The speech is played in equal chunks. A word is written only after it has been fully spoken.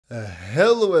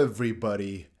Hello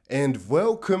everybody and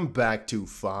welcome back to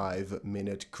 5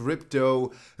 Minute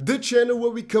Crypto, the channel where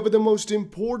we cover the most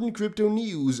important crypto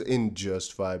news in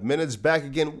just 5 minutes, back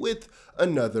again with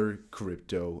another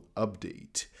crypto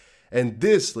update. And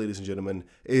this, ladies and gentlemen,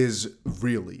 is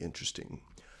really interesting.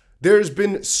 There's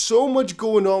been so much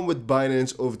going on with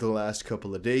Binance over the last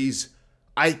couple of days.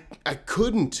 I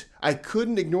couldn't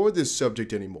ignore this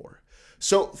subject anymore.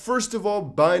 So first of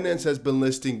all, Binance has been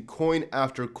listing coin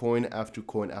after coin after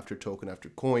coin after token after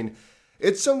coin.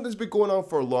 It's something that's been going on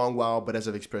for a long while, but as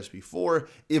I've expressed before,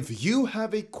 if you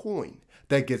have a coin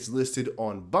that gets listed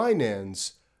on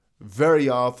Binance, very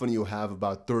often you have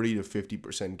about 30 to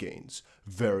 50% gains.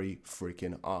 Very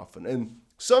freaking often. And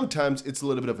sometimes it's a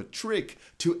little bit of a trick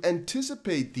to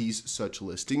anticipate these such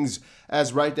listings,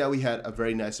 as right now we had a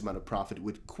very nice amount of profit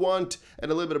with Quant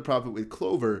and a little bit of profit with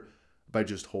Clover, by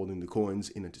just holding the coins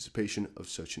in anticipation of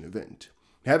such an event.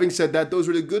 Having said that, those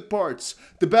are the good parts.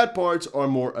 The bad parts are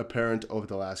more apparent over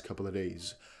the last couple of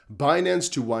days.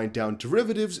 Binance to wind down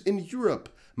derivatives in Europe.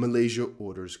 Malaysia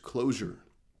orders closure.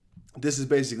 This is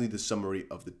basically the summary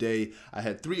of the day. I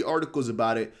had 3 articles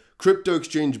about it. Crypto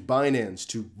exchange Binance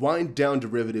to wind down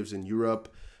derivatives in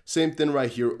Europe. Same thing right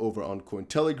here over on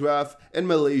Cointelegraph, and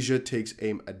Malaysia takes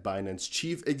aim at Binance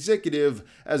chief executive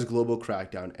as global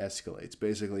crackdown escalates.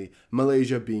 Basically,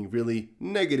 Malaysia being really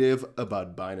negative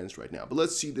about Binance right now. But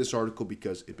let's see this article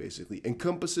because it basically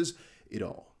encompasses it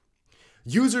all.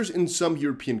 Users in some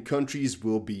European countries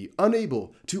will be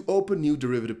unable to open new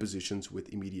derivative positions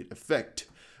with immediate effect.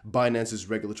 Binance's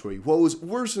regulatory woes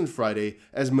worsened Friday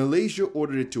as Malaysia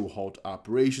ordered it to halt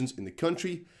operations in the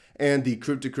country, and the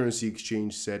cryptocurrency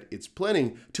exchange said it's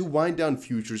planning to wind down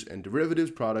futures and derivatives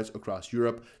products across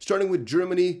Europe, starting with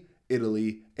Germany,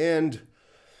 Italy, and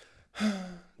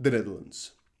the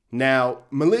Netherlands. Now,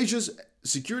 Malaysia's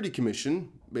Security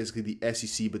Commission, basically the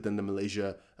SEC, but then the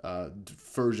Malaysia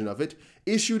version of it,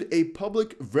 issued a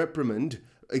public reprimand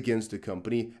against the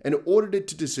company and ordered it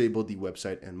to disable the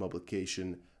website and mobile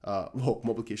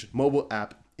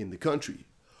app in the country.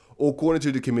 According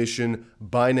to the commission,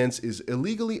 Binance is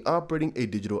illegally operating a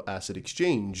digital asset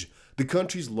exchange. The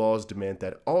country's laws demand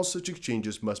that all such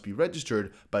exchanges must be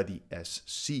registered by the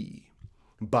SC.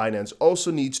 Binance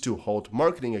also needs to halt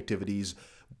marketing activities,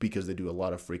 because they do a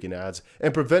lot of freaking ads,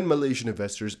 and prevent Malaysian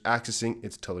investors accessing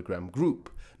its Telegram group.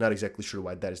 Not exactly sure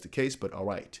why that is the case, but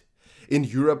alright. In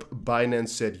Europe, Binance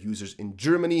said users in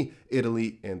Germany,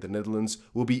 Italy, and the Netherlands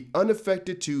will be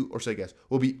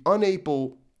will be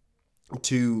unable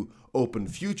to open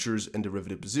futures and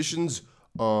derivative positions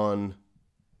on,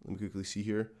 let me quickly see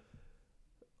here,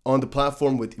 on the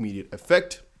platform with immediate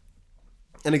effect,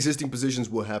 and existing positions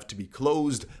will have to be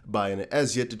closed by an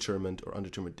as yet determined or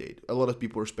undetermined date. A lot of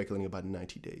people are speculating about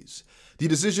 90 days. The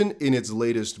decision in its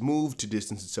latest move to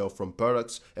distance itself from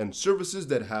products and services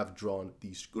that have drawn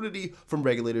the scrutiny from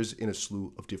regulators in a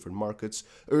slew of different markets.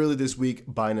 Early this week,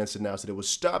 Binance announced that it was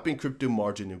stopping crypto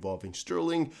margin involving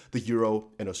sterling, the euro,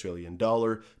 and Australian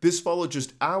dollar. This followed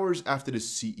just hours after the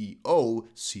CEO,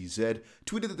 CZ,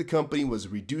 tweeted that the company was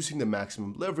reducing the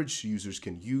maximum leverage users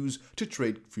can use to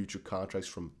trade future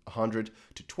contracts from 100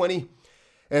 to 20,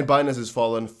 and Binance has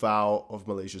fallen foul of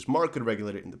Malaysia's market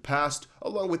regulator in the past.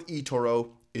 Along with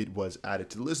eToro, it was added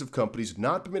to the list of companies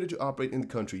not permitted to operate in the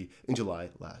country in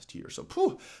July last year. So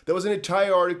that was an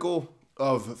entire article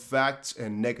of facts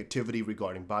and negativity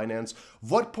regarding Binance.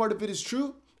 What part of it is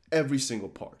true? Every single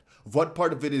part. What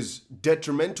part of it is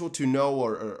detrimental to know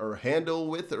or handle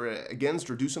with or against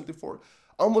or do something for?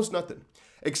 Almost nothing.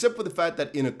 Except for the fact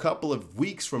that in a couple of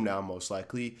weeks from now, most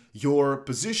likely, your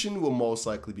position will most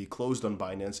likely be closed on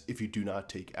Binance if you do not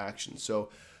take action. So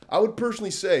I would personally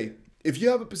say, if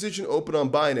you have a position open on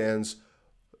Binance,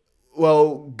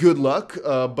 well, good luck.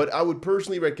 But I would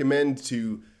personally recommend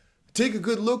to take a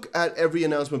good look at every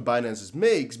announcement Binance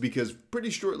makes, because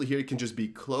pretty shortly here it can just be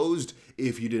closed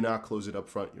if you do not close it up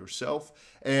front yourself.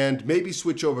 And maybe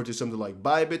switch over to something like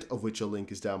Bybit, of which a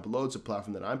link is down below. It's a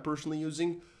platform that I'm personally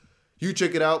using. You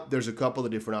check it out. There's a couple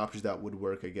of different options that would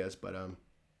work, I guess. But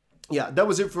yeah, that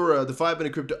was it for the 5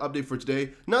 Minute Crypto update for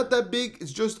today. Not that big.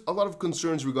 It's just a lot of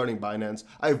concerns regarding Binance.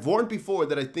 I've warned before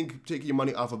that I think taking your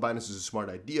money off of Binance is a smart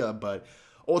idea, but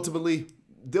ultimately,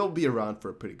 they'll be around for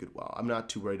a pretty good while. I'm not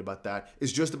too worried about that.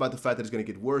 It's just about the fact that it's going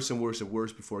to get worse and worse and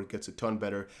worse before it gets a ton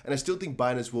better. And I still think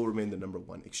Binance will remain the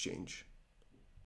 #1 exchange.